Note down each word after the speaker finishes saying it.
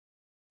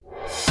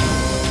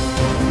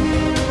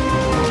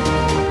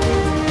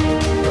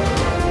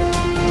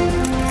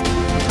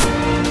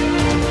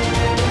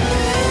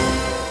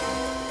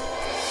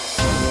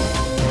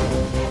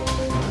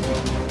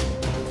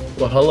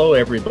Hello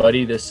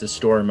everybody. This is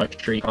Storm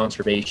McTree,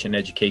 Conservation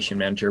Education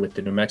Manager with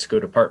the New Mexico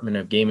Department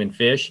of Game and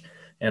Fish.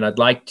 And I'd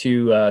like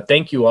to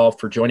thank you all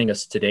for joining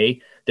us today.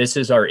 This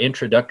is our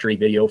introductory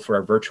video for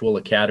our virtual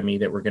academy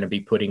that we're going to be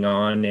putting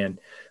on. And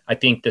I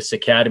think this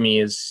academy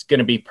is going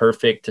to be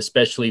perfect,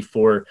 especially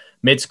for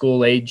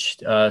mid-school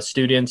aged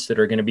students that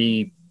are going to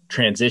be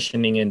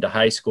transitioning into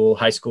high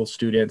school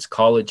students,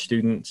 college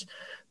students,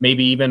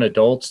 maybe even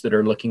adults that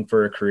are looking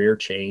for a career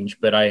change.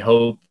 But I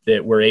hope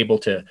that we're able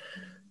to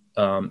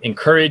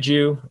encourage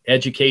you,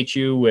 educate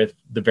you with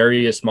the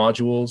various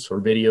modules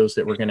or videos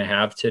that we're going to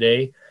have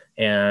today.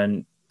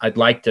 And I'd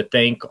like to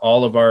thank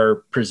all of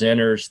our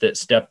presenters that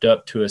stepped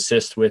up to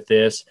assist with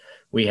this.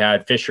 We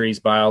had fisheries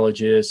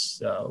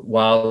biologists,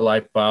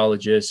 wildlife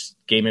biologists,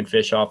 game and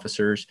fish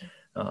officers.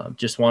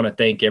 Just want to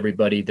thank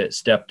everybody that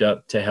stepped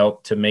up to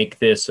help to make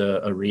this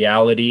a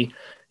reality.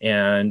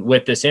 And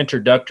with this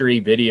introductory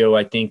video,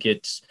 I think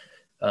it's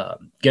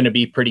going to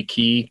be pretty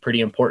key, pretty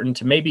important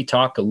to maybe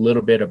talk a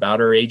little bit about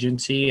our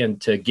agency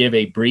and to give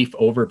a brief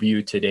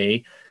overview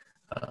today.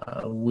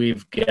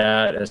 We've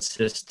got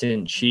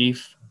Assistant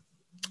Chief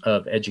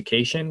of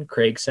Education,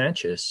 Craig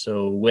Sanchez.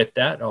 So with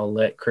that, I'll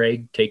let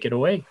Craig take it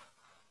away.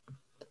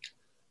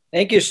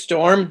 Thank you,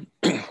 Storm.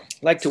 I'd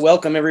like to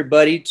welcome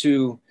everybody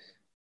to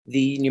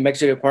the New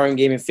Mexico Department of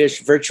Game and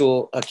Fish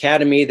Virtual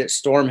Academy that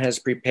Storm has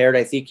prepared.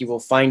 I think you will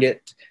find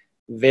it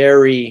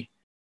very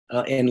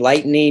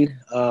enlightening.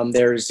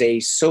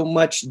 There's so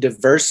much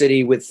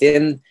diversity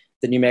within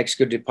the New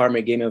Mexico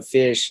Department of Game and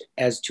Fish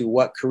as to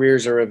what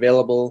careers are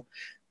available,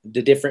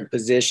 the different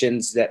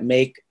positions that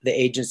make the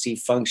agency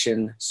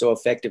function so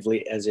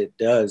effectively as it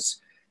does.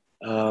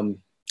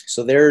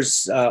 So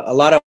there's a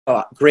lot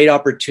of great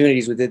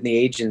opportunities within the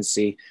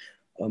agency.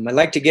 I'd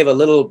like to give a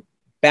little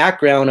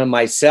background on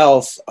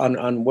myself,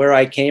 on where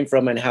I came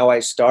from and how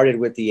I started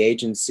with the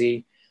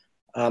agency.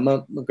 I'm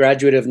a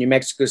graduate of New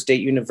Mexico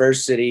State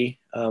University,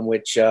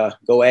 which go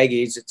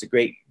Aggies. It's a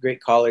great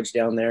college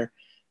down there.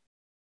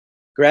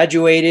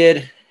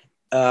 Graduated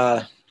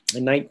in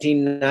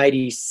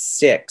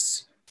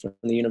 1996 from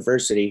the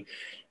university.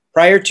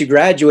 Prior to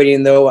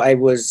graduating, though, I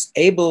was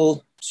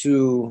able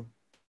to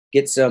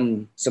get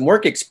some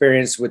work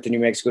experience with the New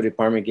Mexico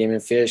Department of Game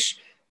and Fish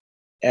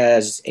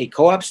as a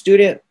co-op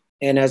student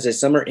and as a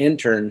summer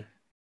intern.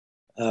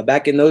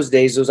 Back in those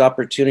days, those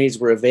opportunities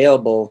were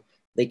available.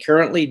 They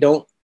currently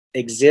don't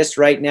exist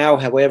right now.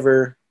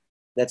 However,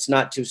 that's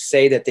not to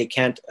say that they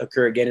can't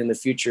occur again in the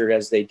future,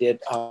 as they did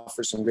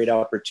offer some great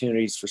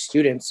opportunities for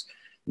students,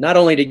 not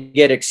only to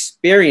get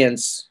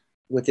experience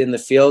within the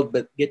field,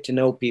 but get to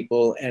know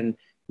people and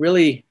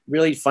really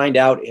find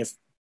out if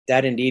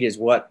that indeed is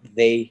what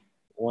they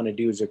want to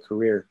do as a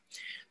career.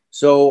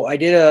 So I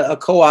did a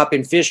co-op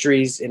in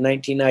fisheries in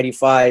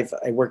 1995.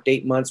 I worked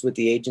 8 months with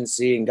the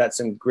agency and got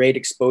some great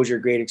exposure,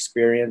 great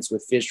experience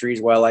with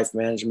fisheries, wildlife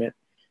management,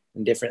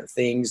 and different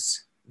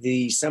things.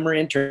 The summer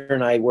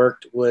intern I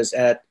worked was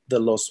at the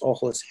Los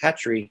Ojos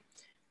Hatchery.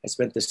 I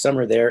spent the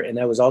summer there, and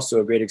that was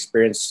also a great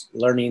experience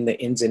learning the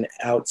ins and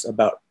outs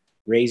about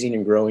raising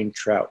and growing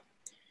trout.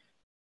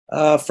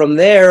 From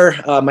there,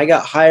 I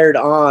got hired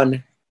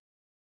on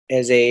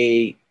as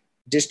a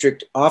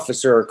district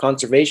officer or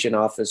conservation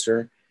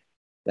officer.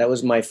 That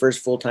was my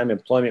first full-time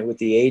employment with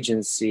the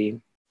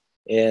agency.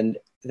 And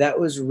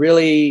that was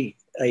really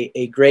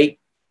a great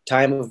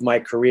time of my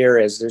career,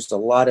 as there's a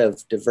lot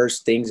of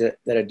diverse things that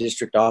a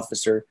district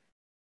officer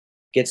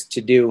gets to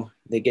do.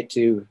 They get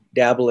to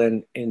dabble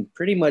in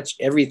pretty much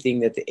everything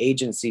that the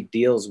agency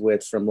deals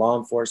with, from law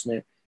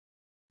enforcement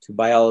to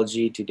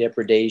biology to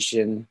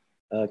depredation.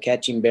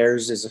 Catching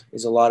bears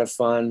is a lot of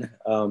fun.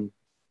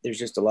 There's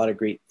just a lot of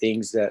great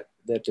things that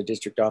the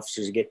district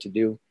officers get to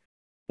do,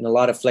 and a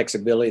lot of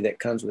flexibility that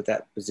comes with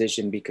that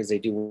position because they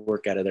do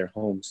work out of their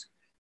homes.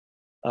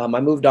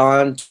 I moved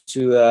on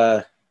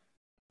to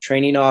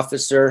training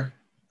officer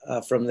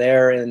from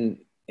there, and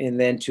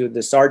then to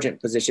the sergeant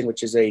position,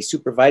 which is a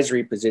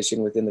supervisory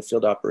position within the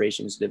field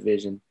operations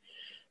division.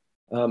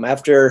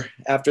 After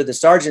the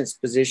sergeant's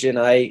position,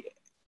 I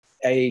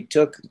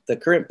took the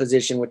current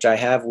position, which I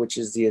have, which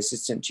is the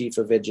assistant chief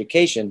of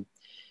education.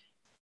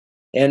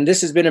 And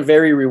this has been a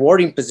very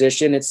rewarding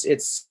position.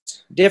 It's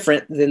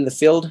different than the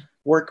field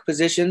work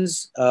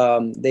positions.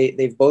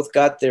 They've both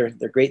got their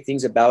great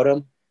things about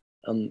them.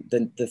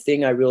 The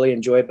thing I really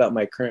enjoy about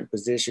my current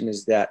position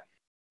is that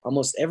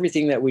almost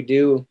everything that we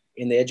do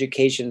in the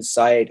education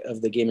side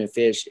of the game and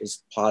fish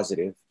is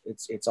positive.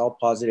 It's all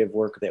positive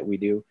work that we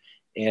do.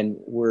 And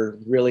we're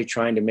really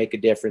trying to make a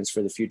difference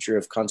for the future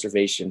of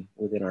conservation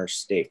within our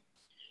state.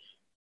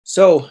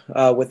 So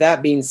with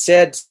that being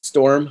said,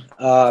 Storm,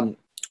 I'm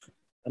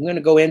going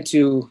to go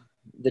into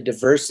the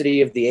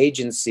diversity of the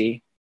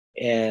agency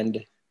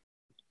and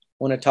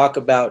want to talk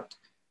about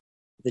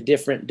the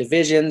different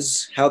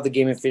divisions, how the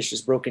game and fish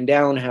is broken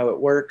down, how it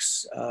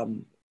works.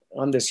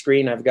 On the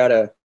screen, I've got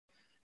a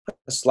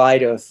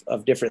slide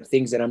of different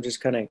things that I'm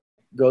just kind of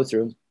go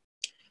through.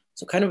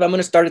 So I'm going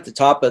to start at the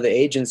top of the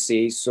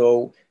agency.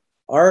 So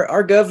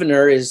Our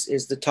governor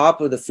is the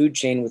top of the food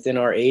chain within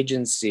our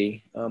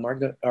agency.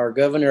 Our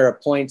governor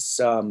appoints,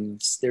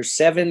 there's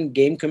 7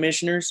 game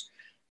commissioners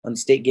on the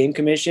State Game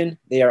Commission.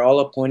 They are all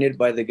appointed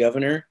by the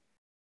governor.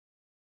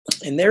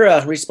 And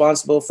they're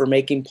responsible for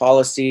making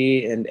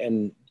policy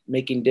and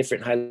making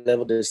different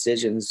high-level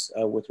decisions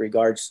with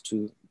regards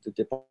to the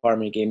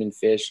Department of Game and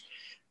Fish.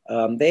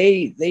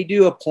 They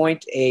do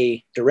appoint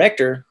a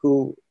director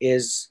who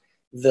is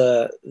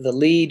the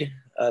lead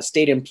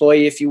state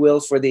employee, if you will,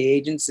 for the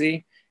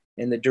agency,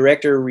 and the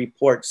director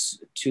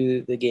reports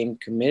to the Game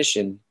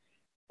Commission.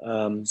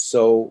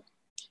 So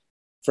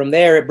from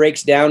there, it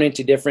breaks down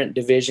into different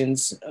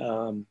divisions,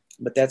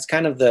 but that's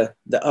kind of the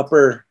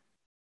upper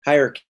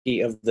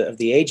hierarchy of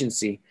the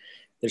agency.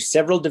 There's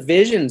several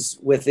divisions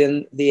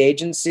within the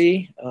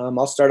agency.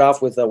 I'll start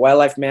off with the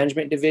Wildlife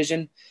Management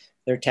Division.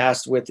 They're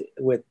tasked with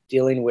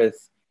dealing with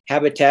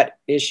habitat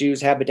issues,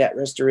 habitat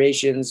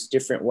restorations,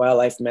 different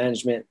wildlife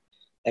management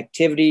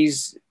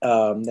activities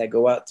that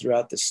go out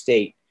throughout the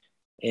state.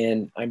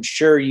 And I'm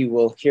sure you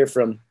will hear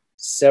from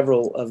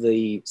several of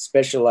the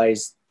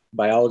specialized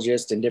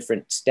biologists and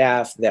different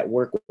staff that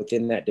work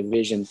within that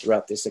division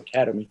throughout this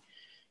academy.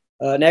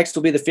 Next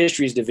will be the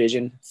Fisheries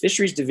Division.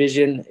 Fisheries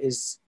Division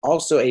is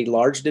also a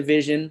large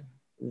division.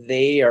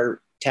 They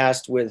are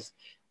tasked with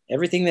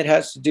everything that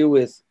has to do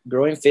with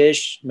growing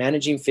fish,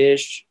 managing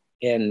fish,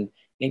 and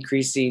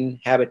increasing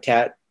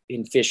habitat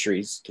in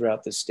fisheries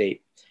throughout the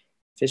state.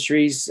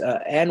 Fisheries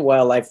and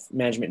Wildlife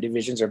Management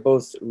Divisions are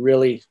both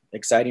really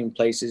exciting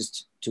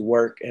places to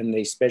work, and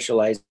they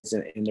specialize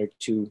in their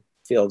 2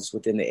 fields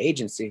within the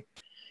agency.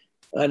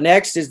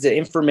 Next is the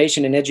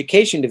Information and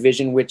Education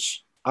Division,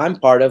 which I'm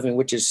part of and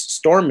which is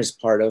Storm is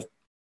part of.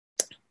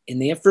 In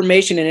the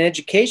Information and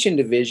Education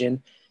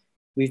Division,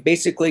 we've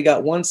basically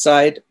got one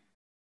side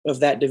of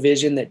that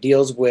division that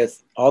deals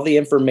with all the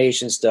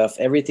information stuff,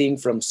 everything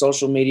from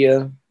social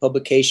media,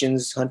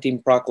 publications,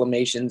 hunting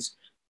proclamations,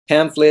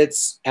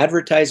 pamphlets,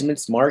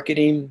 advertisements,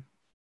 marketing.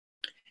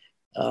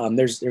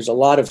 There's a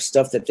lot of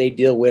stuff that they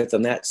deal with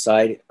on that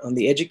side. On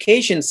the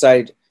education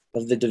side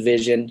of the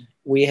division,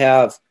 we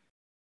have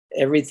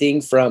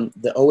everything from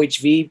the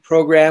OHV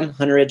program,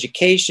 Hunter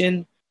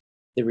Education,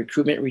 the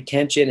Recruitment,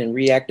 Retention, and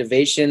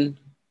Reactivation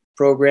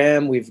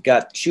program. We've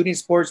got Shooting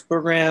Sports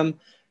program.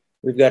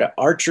 We've got an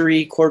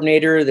archery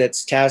coordinator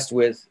that's tasked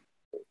with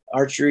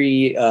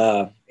archery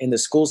in the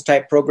schools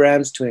type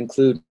programs to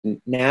include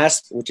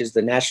NASP, which is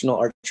the National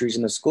Archeries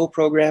in the School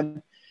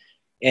program,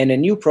 and a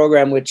new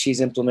program which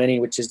he's implementing,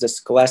 which is the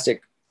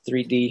Scholastic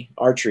 3D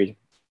Archery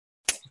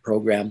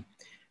program.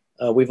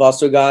 We've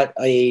also got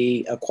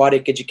a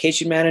aquatic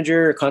education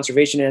manager, a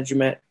conservation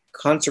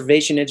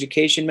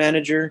education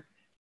manager.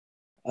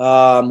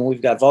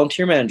 We've got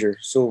volunteer manager.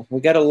 So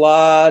we've got a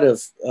lot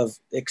of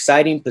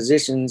exciting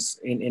positions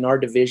in our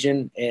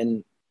division.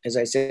 And as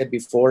I said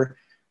before,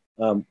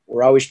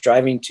 we're always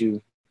striving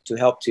to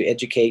help to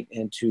educate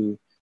and to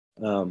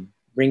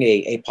bring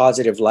a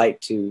positive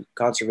light to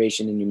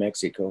conservation in New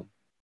Mexico.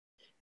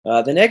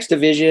 The next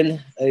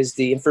division is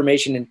the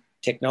Information and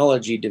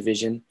Technology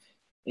Division.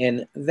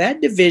 And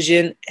that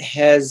division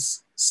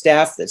has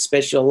staff that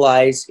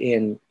specialize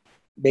in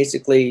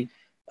basically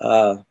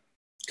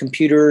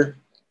computer,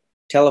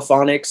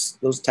 telephonics,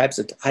 those types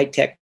of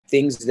high-tech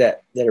things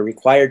that are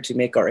required to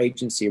make our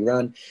agency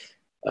run.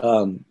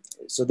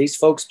 So these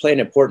folks play an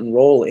important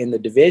role in the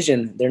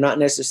division. They're not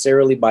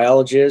necessarily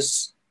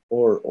biologists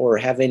or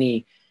have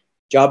any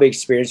job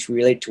experience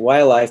related to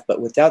wildlife, but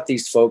without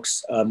these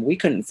folks, we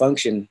couldn't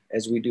function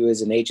as we do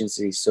as an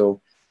agency. So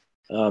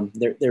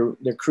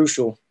they're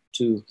crucial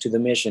to the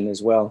mission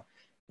as well.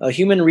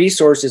 Human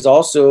resource is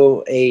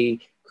also a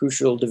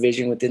crucial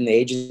division within the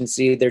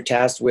agency. They're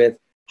tasked with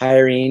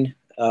hiring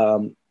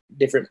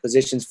different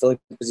positions, filling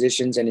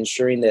positions, and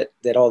ensuring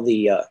that all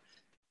the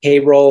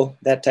payroll,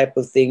 that type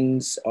of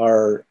things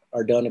are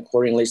done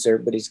accordingly so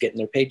everybody's getting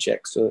their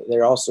paycheck. So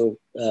they're also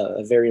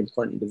a very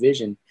important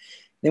division.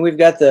 Then we've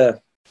got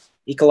the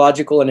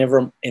Ecological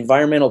and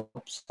Environmental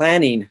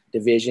Planning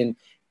Division.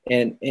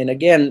 And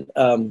again,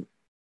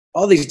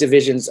 all these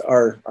divisions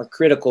are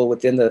critical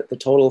within the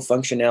total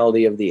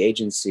functionality of the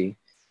agency.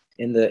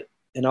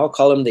 And I'll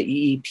call them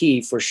the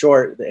EEP for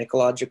short, the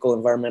Ecological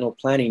Environmental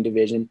Planning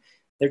Division.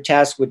 They're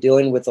tasked with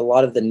dealing with a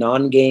lot of the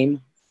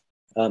non-game,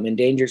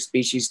 endangered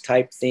species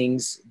type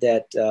things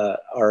that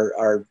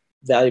are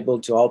valuable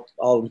to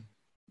all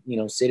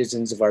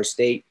citizens of our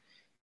state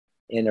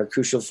and are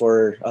crucial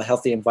for a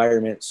healthy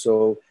environment.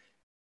 So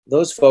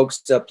those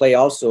folks play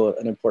also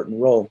an important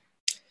role.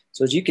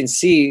 So as you can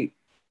see,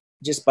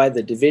 just by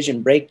the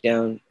division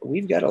breakdown,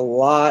 we've got a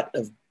lot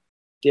of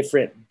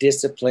different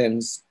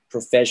disciplines,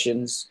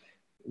 professions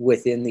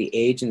within the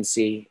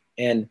agency,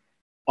 and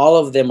all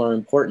of them are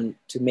important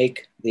to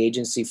make the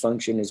agency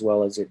function as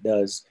well as it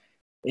does.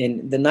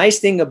 And the nice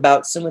thing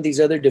about some of these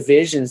other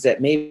divisions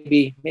that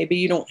maybe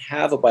you don't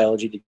have a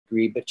biology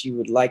degree, but you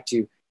would like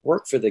to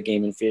work for the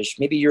Game and Fish.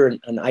 Maybe you're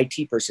an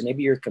IT person,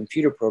 maybe you're a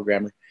computer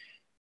programmer.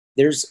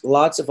 there's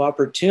lots of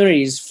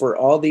opportunities for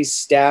all these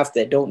staff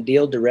that don't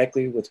deal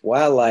directly with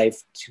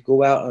wildlife to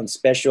go out on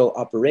special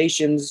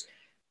operations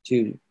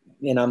to,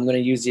 and I'm going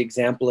to use the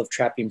example of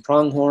trapping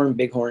pronghorn,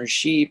 bighorn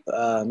sheep.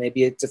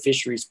 Maybe it's a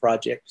fisheries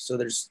project. So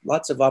there's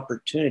lots of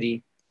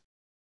opportunity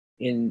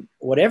in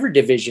whatever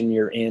division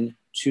you're in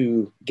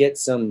to get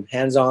some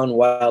hands-on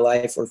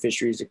wildlife or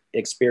fisheries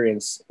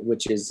experience,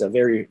 which is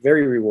very,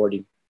 very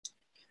rewarding.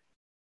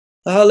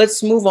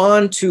 Let's move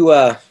on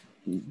to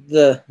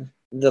the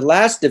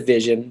last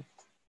division,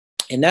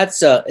 and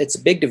that's it's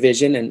a big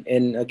division,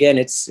 and again,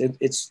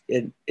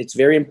 it's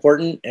very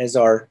important as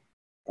our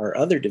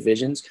other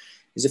divisions,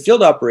 is a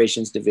field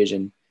operations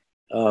division.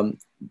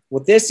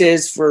 What this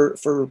is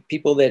for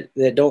people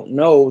that don't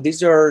know,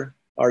 these are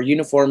our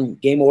uniform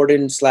game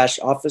warden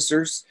 /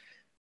 officers,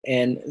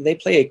 and they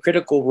play a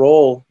critical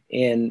role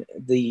in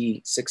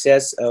the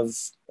success of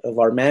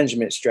our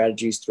management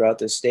strategies throughout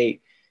the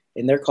state.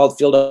 And they're called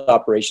Field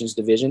Operations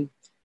Division.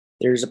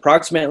 There's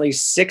approximately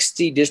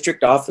 60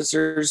 district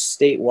officers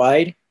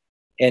statewide,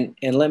 and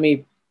let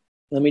me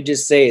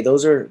just say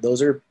those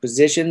are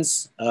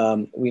positions.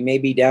 We may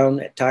be down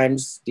at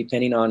times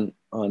depending on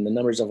the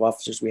numbers of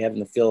officers we have in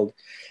the field.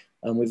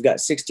 We've got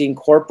 16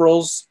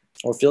 corporals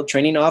or field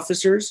training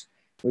officers.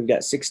 We've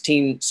got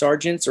 16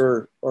 sergeants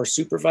or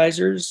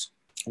supervisors.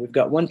 We've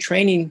got one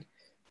training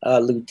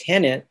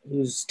lieutenant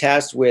who's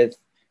tasked with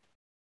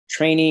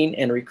training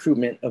and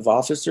recruitment of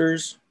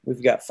officers.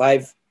 We've got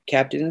 5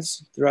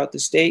 captains throughout the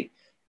state,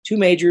 2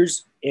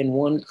 majors, and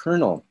 1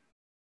 colonel.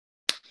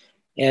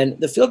 And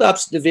the Field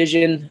Ops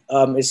Division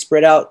is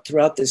spread out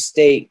throughout the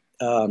state.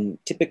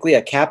 Typically,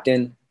 a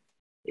captain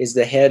is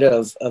the head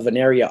of an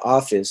area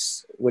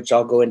office, which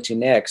I'll go into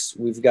next.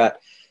 We've got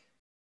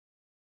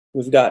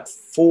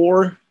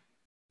 4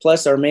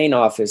 plus our main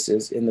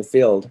offices in the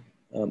field.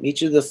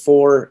 Each of the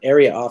 4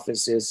 area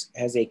offices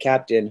has a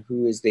captain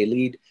who is the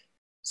lead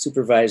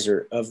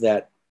supervisor of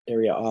that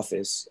area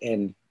office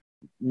and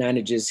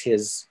manages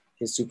his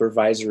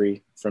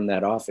supervisory from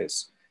that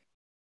office.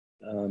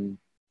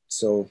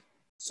 So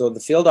the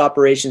Field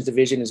Operations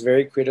Division is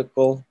very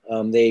critical.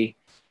 They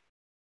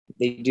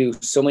do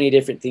so many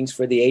different things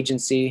for the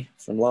agency,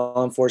 from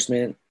law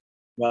enforcement,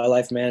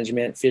 wildlife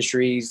management,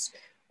 fisheries,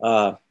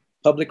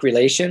 public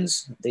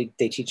relations. They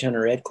teach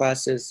hunter ed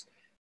classes.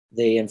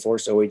 They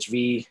enforce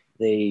OHV.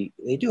 They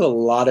do a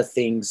lot of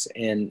things,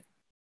 and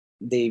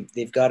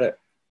they've got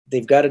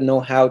to know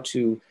how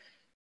to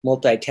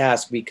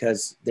multitask,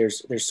 because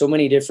there's so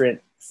many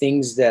different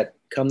things that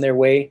come their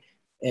way.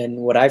 And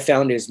what I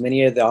found is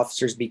many of the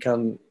officers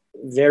become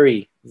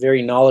very,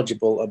 very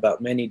knowledgeable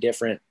about many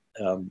different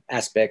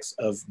aspects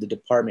of the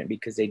department,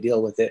 because they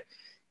deal with it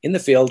in the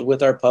field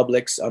with our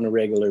publics on a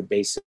regular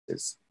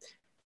basis.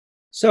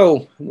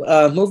 So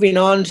moving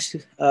on,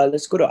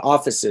 let's go to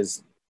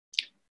offices.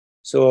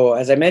 So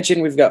as I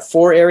mentioned, we've got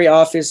 4 area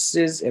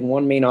offices and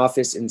 1 main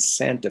office in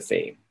Santa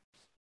Fe.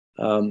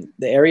 The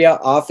area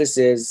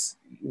offices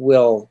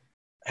will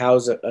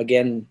house,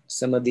 again,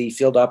 some of the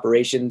field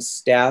operations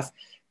staff.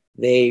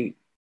 They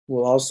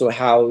will also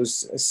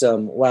house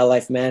some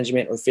wildlife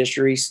management or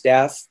fishery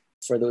staff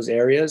for those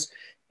areas.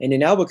 And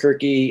in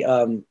Albuquerque,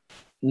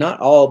 not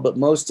all, but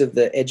most of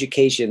the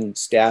education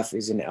staff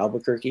is in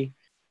Albuquerque.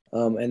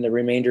 And the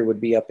remainder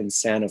would be up in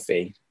Santa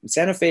Fe. And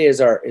Santa Fe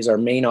is our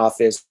main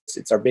office.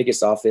 It's our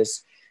biggest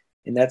office.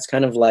 And that's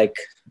kind of like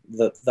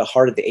the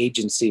heart of the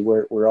agency,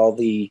 where all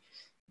the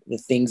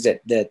things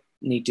that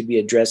need to be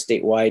addressed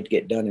statewide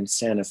get done in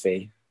Santa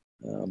Fe.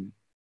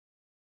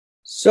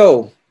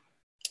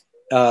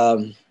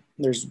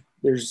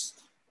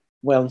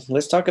 Well,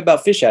 let's talk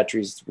about fish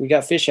hatcheries. We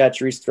got fish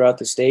hatcheries throughout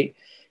the state.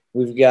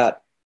 We've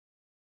got,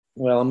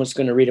 well, I'm just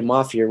going to read them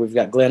off here. We've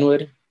got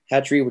Glenwood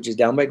Hatchery, which is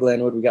down by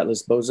Glenwood. We got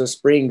Los Boza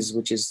Springs,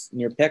 which is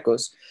near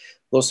Pecos.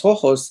 Los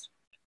Ojos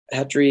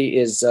Hatchery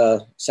is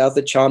south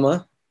of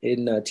Chama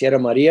in Tierra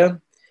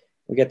Maria.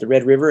 We got the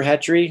Red River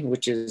Hatchery,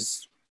 which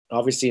is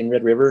obviously in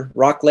Red River.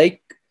 Rock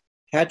Lake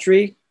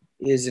Hatchery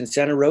is in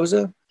Santa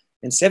Rosa,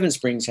 and Seven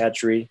Springs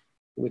Hatchery,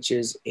 which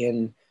is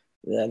in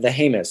the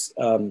Jemez.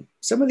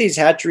 Some of these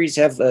hatcheries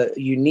have a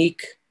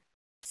unique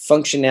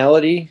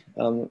functionality.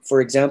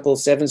 For example,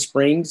 Seven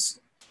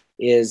Springs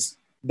is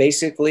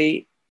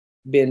basically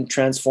been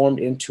transformed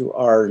into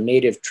our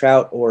native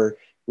trout or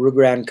Rio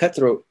Grande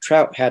cutthroat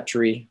trout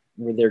hatchery,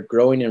 where they're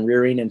growing and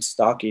rearing and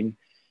stocking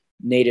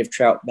native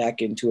trout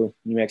back into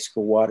New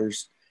Mexico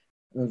waters.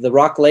 The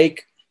Rock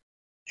Lake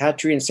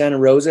Hatchery in Santa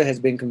Rosa has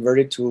been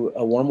converted to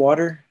a warm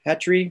water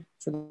hatchery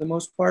for the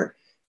most part,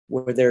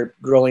 where they're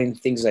growing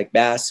things like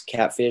bass,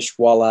 catfish,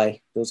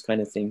 walleye, those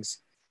kind of things.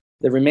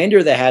 The remainder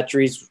of the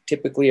hatcheries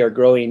typically are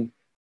growing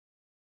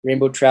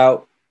rainbow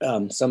trout.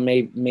 Some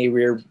may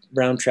rear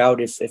brown trout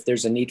if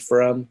there's a need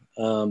for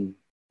them.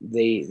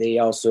 They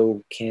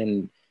also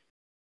can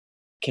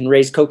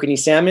raise kokanee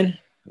salmon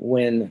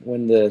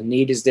when the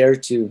need is there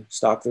to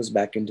stock those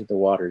back into the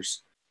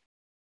waters.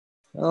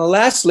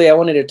 Lastly, I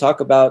wanted to talk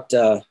about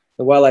the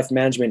wildlife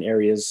management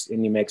areas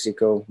in New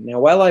Mexico. Now,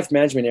 wildlife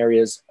management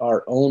areas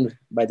are owned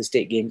by the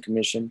State Game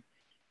Commission,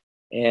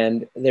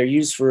 And they're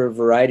used for a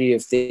variety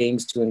of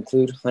things to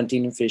include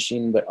hunting and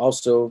fishing, but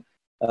also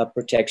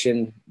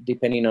protection,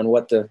 depending on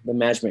what the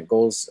management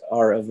goals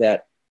are of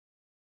that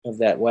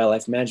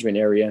wildlife management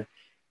area.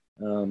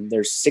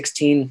 There's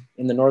 16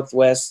 in the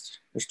Northwest,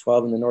 there's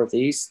 12 in the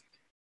Northeast,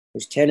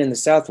 there's 10 in the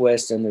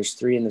Southwest, and there's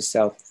 3 in the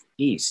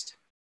Southeast.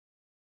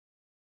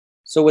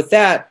 So with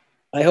that,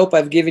 I hope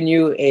I've given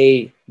you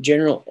a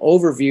general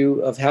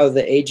overview of how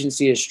the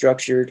agency is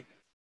structured.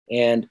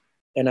 And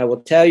I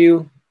will tell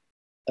you,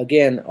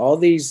 again, all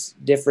these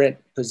different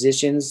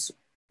positions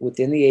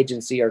within the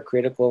agency are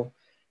critical,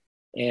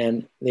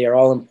 and they are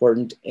all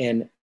important.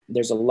 And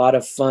there's a lot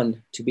of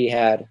fun to be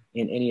had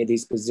in any of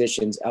these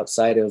positions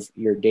outside of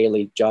your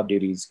daily job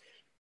duties,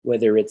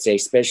 whether it's a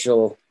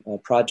special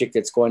project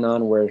that's going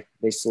on where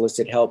they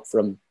solicit help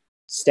from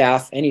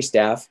staff, any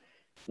staff,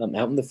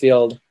 out in the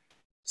field,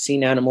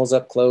 seeing animals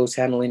up close,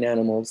 handling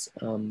animals.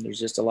 There's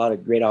just a lot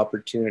of great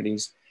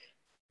opportunities.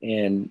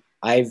 And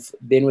I've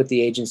been with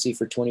the agency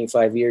for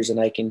 25 years, and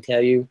I can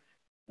tell you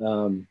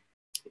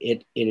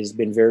it has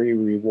been very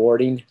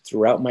rewarding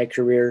throughout my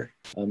career,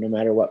 no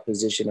matter what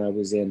position I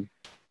was in.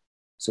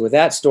 So with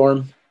that,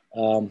 Storm,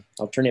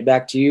 I'll turn it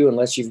back to you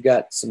unless you've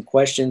got some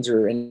questions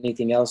or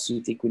anything else you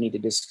think we need to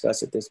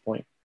discuss at this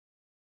point.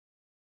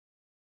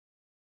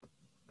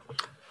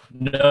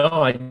 No,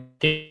 I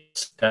think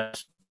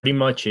that's pretty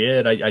much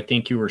it. I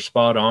think you were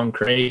spot on,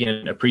 Craig,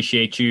 and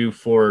appreciate you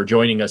for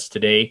joining us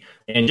today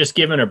and just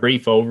giving a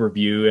brief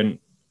overview. And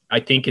I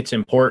think it's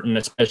important,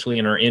 especially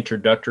in our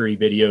introductory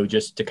video,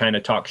 just to kind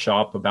of talk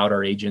shop about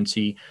our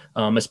agency,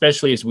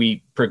 especially as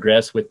we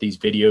progress with these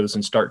videos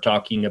and start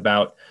talking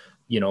about,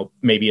 you know,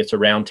 maybe it's a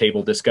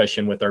roundtable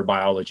discussion with our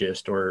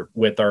biologist or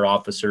with our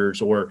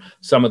officers or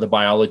some of the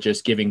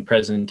biologists giving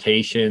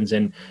presentations.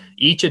 And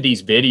each of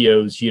these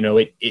videos, you know,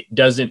 it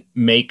doesn't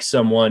make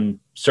someone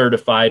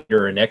certified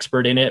or an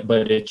expert in it,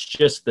 but it's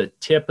just the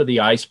tip of the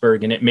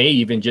iceberg. And it may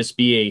even just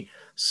be a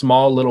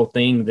small little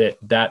thing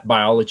that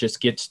biologist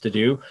gets to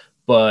do.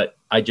 But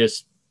I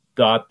just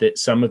thought that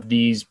some of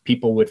these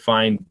people would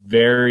find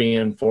very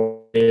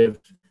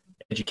informative,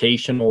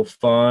 educational,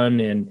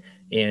 fun,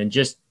 and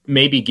just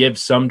maybe give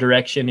some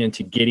direction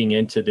into getting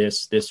into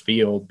this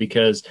field,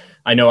 because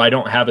I know I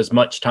don't have as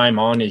much time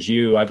on as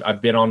you.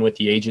 I've been on with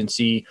the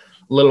agency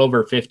a little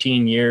over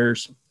 15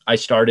 years. I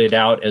started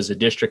out as a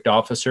district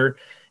officer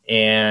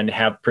and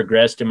have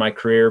progressed in my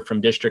career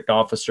from district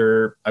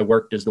officer. I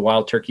worked as the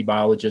wild turkey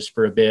biologist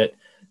for a bit,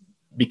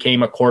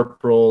 became a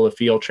corporal, a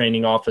field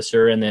training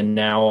officer, and then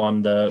now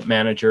I'm the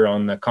manager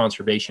on the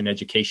conservation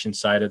education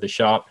side of the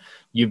shop.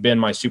 You've been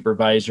my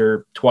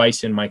supervisor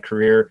twice in my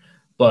career,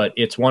 but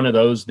it's one of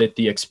those that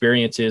the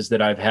experiences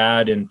that I've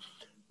had, and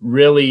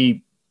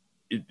really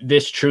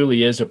this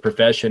truly is a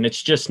profession.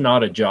 It's just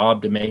not a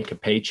job to make a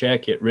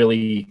paycheck. It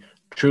really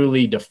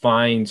truly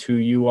defines who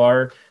you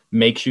are,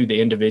 makes you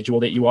the individual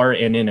that you are,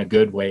 and in a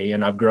good way.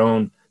 And I've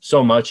grown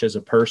so much as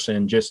a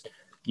person, just,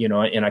 you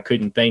know, and I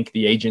couldn't thank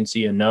the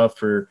agency enough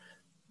for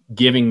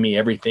giving me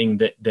everything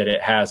that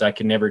it has. I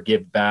can never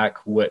give back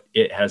what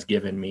it has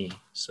given me.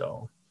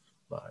 So,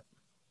 but.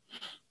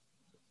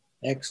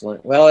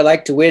 Excellent. Well, I'd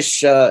like to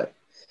wish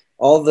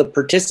all the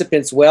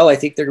participants well. I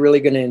think they're really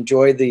going to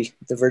enjoy the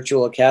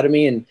virtual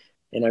academy, and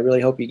I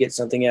really hope you get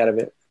something out of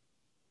it.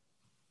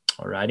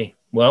 All righty.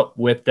 Well,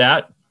 with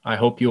that, I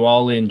hope you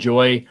all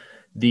enjoy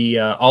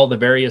all the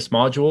various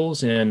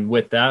modules. And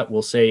with that,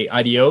 we'll say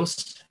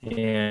adios,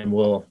 and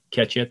we'll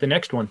catch you at the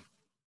next one.